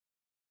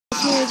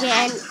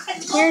again.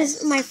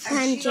 Here's my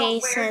friend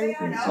Jason.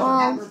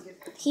 Well,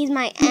 he's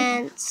my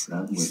aunt's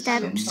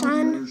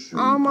stepson,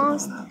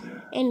 almost.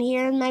 And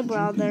here's my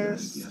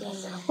brothers.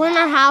 We're in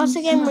our house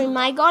again. We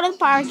might go to the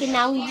park, and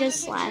now he's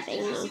just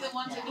slapping me.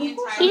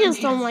 He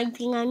just don't like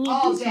being on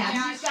YouTube.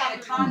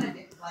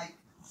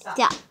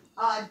 Yeah.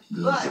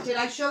 Look, did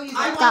I show you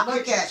that?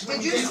 Look at.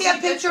 Did you see a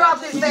picture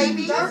of his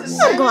baby?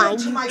 I'm going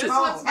to my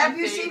phone. Have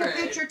you seen a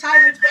picture of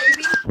Tyler's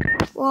baby?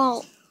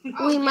 Well,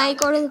 we might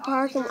go to the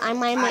park and I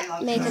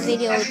might make a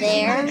video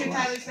there.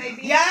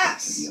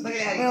 Yes.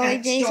 Really,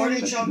 Jason? Oh, they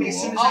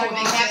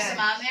have some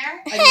on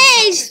there?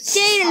 Hey,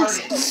 Jaden,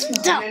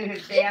 stop.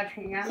 His dad's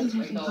hand.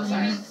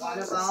 One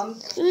of them.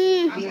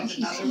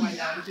 Another one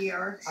down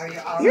here.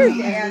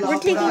 We're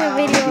taking a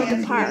video of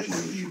the park.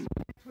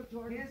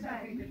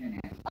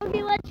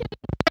 Okay, let's show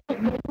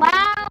you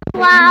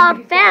Loud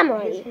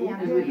Family.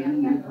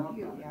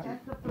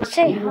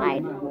 Say hi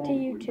to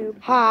YouTube.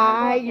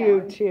 Hi,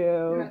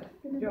 YouTube.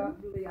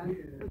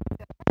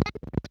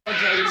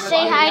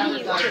 Say hi to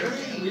YouTube.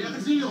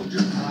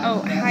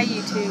 Oh, hi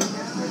YouTube.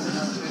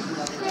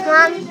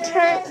 Mom,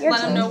 turn your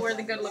Let them know we're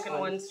the good-looking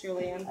ones,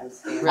 Julian.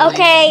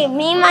 Okay,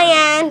 me and my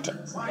aunt,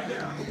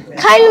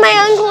 kind of my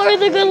uncle are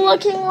the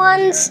good-looking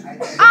ones.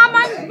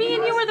 Me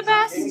and you were the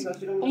best.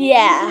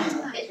 Yeah.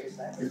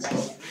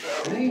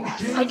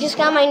 I just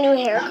got my new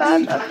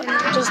haircut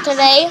just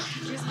today.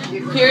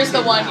 Here's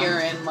the one you're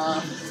in,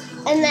 Mom.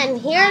 And then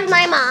here's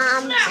my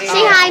mom.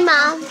 Say hi,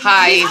 Mom.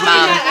 Hi,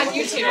 Mom. On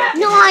YouTube.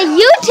 No, on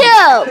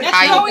YouTube.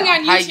 That's going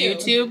on YouTube. Hi,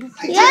 YouTube.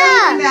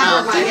 Yeah.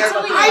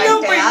 I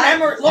don't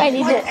remember. I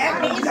need it.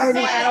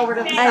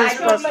 I was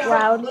supposed to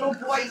loud. Little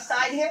boy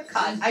side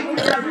haircut. I don't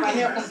remember my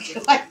hair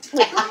looking like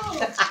that.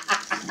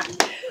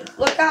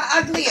 Look how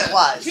ugly it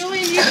was.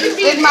 Julian, you should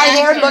be. Did my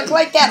hair look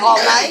like that all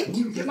night?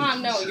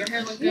 Mom, no, your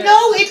hair looked good.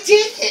 No, it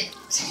didn't.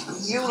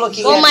 You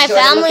looking Well, at my it,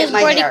 Jordan, look family's at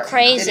my pretty hair.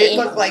 crazy. Did it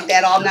look like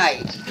that all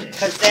night?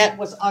 Because that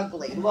was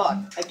ugly. Look,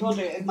 I told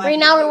you. Right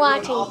now we're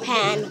watching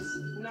Pan.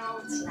 No,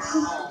 it's not.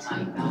 Oh,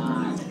 my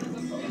God.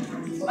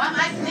 Mom,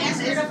 I can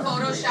ask her to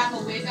Photoshop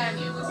a wig on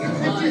you with your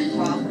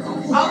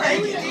blood. All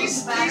right,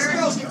 these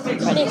girls can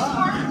fix it.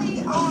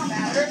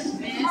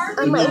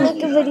 I might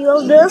make a video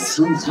of this.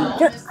 You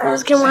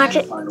guys can watch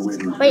it.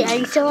 Wait, are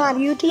you still on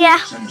YouTube? Yeah.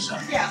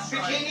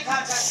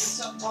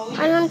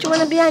 Why don't you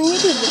want to be on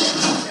YouTube?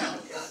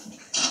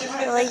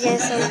 Really,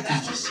 Jason?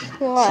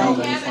 What?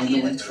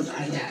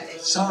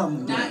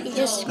 You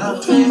just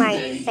squeezing my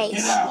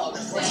face.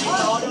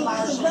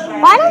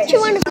 Why don't you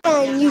want to be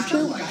on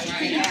YouTube?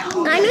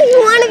 I know you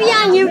want to be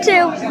on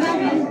YouTube.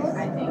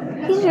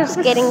 He's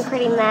just getting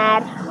pretty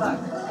mad.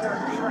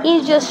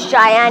 He's just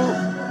shy on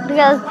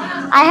because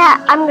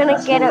I'm gonna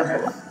get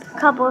a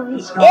couple of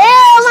these. Ew,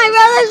 my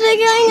brother's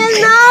wiggling his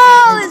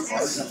nose.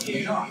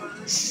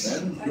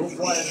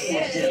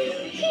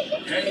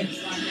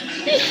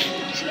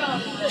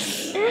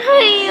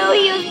 Ew,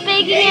 he was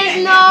picking his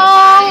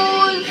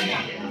nose.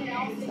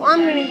 Well,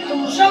 I'm gonna do.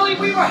 Joey,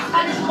 we were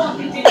hot as fuck.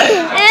 Ew,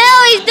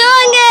 he's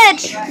doing it.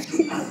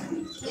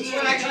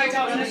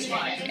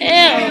 Ew.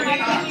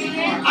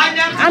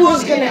 I'm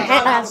just gonna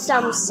have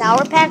some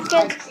Sour Patch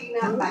Kids,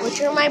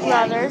 which are my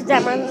brothers.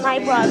 Them are my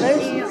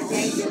brothers.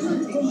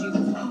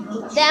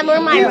 Them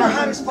are my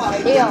brothers.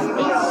 Ew.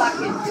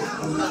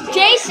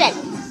 Jason.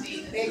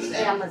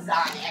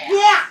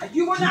 Yeah,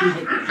 you were not.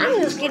 I'm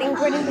just getting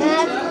pretty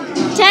mad.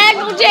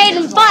 Tackle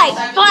Jaden, fight,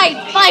 fight,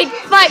 fight,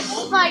 fight,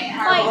 fight,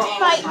 fight,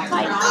 fight,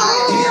 fight. Oh,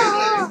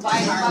 I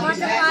want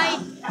to fight.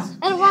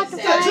 I don't want to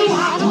fight. I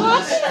don't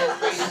want to.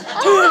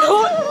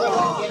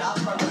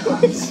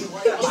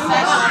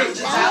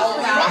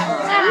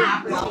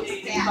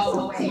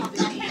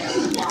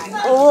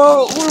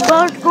 Oh, we're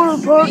about to go to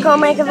the park. I'll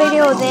make a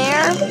video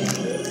there.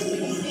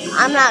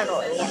 I'm not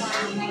going yet.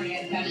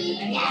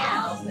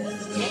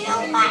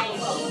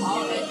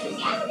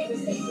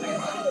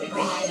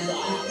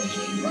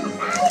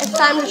 It's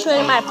time to show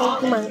you my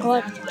Pokemon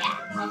collection.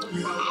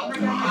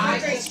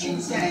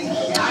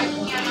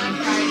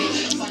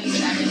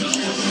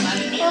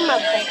 Where's my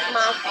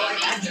Pokemon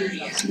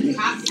collection?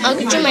 I'll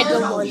get you my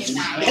good ones.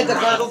 And the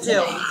turtle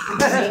too.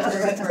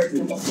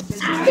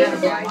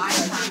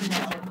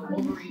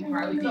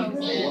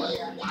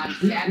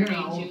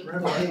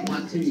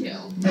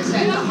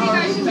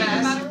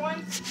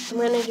 I'm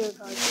gonna do a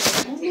card.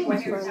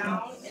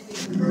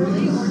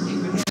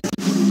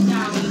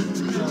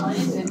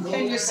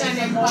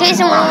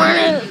 Jason, want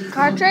a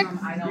card trick?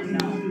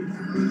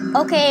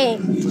 Okay,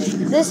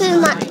 this is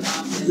my.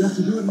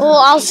 Oh,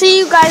 I'll see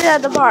you guys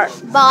at the park.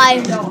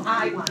 Bye.